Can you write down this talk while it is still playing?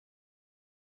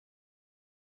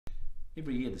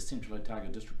Every year the Central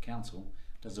Otago District Council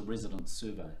does a resident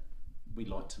survey. We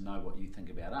like to know what you think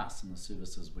about us and the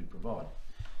services we provide.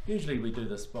 Usually we do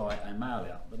this by a mail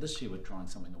out, but this year we're trying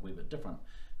something a wee bit different.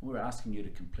 And we're asking you to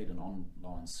complete an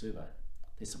online survey.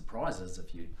 There's some prizes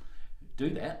if you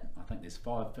do that. I think there's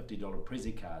 5 $50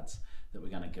 Prezi cards that we're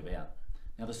going to give out.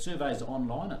 Now the survey is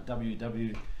online at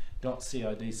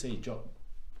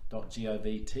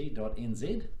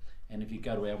www.codc.govt.nz, and if you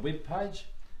go to our webpage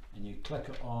and you click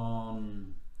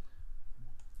on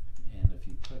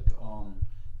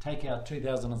take our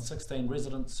 2016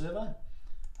 resident survey,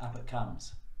 up it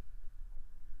comes.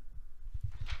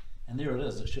 And there it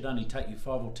is. It should only take you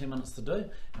 5 or 10 minutes to do,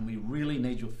 and we really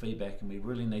need your feedback, and we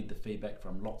really need the feedback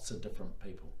from lots of different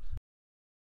people.